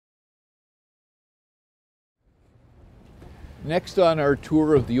Next on our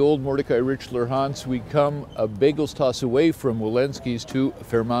tour of the old Mordecai Richler haunts, we come a bagel's toss away from Walensky's to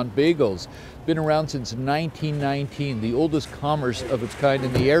Fairmont Bagels. Been around since 1919, the oldest commerce of its kind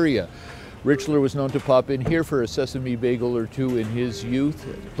in the area. Richler was known to pop in here for a sesame bagel or two in his youth.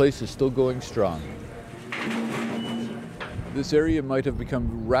 The place is still going strong. This area might have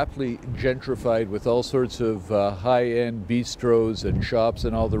become rapidly gentrified with all sorts of high-end bistros and shops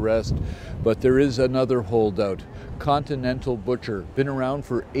and all the rest, but there is another holdout, Continental Butcher, been around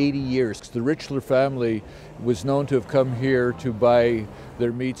for 80 years. The Richler family was known to have come here to buy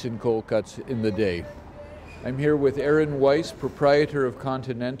their meats and cold cuts in the day. I'm here with Aaron Weiss, proprietor of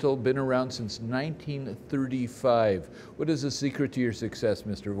Continental, been around since 1935. What is the secret to your success,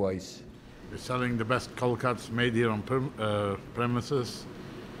 Mr. Weiss? We're selling the best cold cuts made here on premises.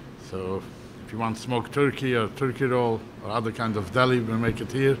 So if you want smoked turkey or turkey roll or other kinds of deli, we make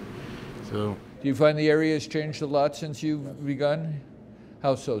it here. So do you find the area has changed a lot since you've begun?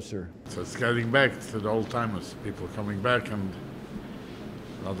 How so, sir? So it's getting back to the old timers, people coming back, and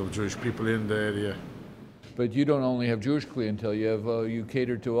a lot of Jewish people in the area. But you don't only have Jewish clientele, you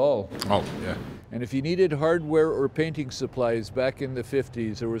cater to all. Oh, yeah. And if you needed hardware or painting supplies back in the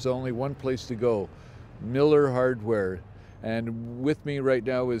 50s, there was only one place to go, Miller Hardware. And with me right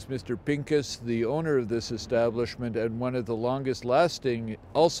now is Mr. Pincus, the owner of this establishment and one of the longest lasting,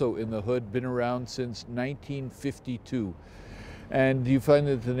 also in the hood, been around since 1952. And do you find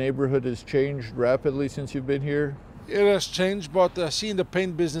that the neighborhood has changed rapidly since you've been here? It has changed, but seeing the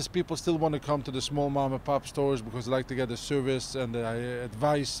paint business, people still want to come to the small mom and pop stores because they like to get the service and the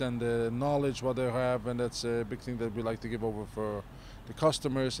advice and the knowledge what they have, and that's a big thing that we like to give over for the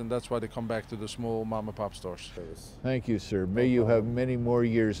customers, and that's why they come back to the small mom and pop stores. Thank you, sir. May you have many more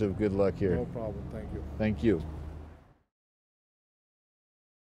years of good luck here. No problem. Thank you. Thank you.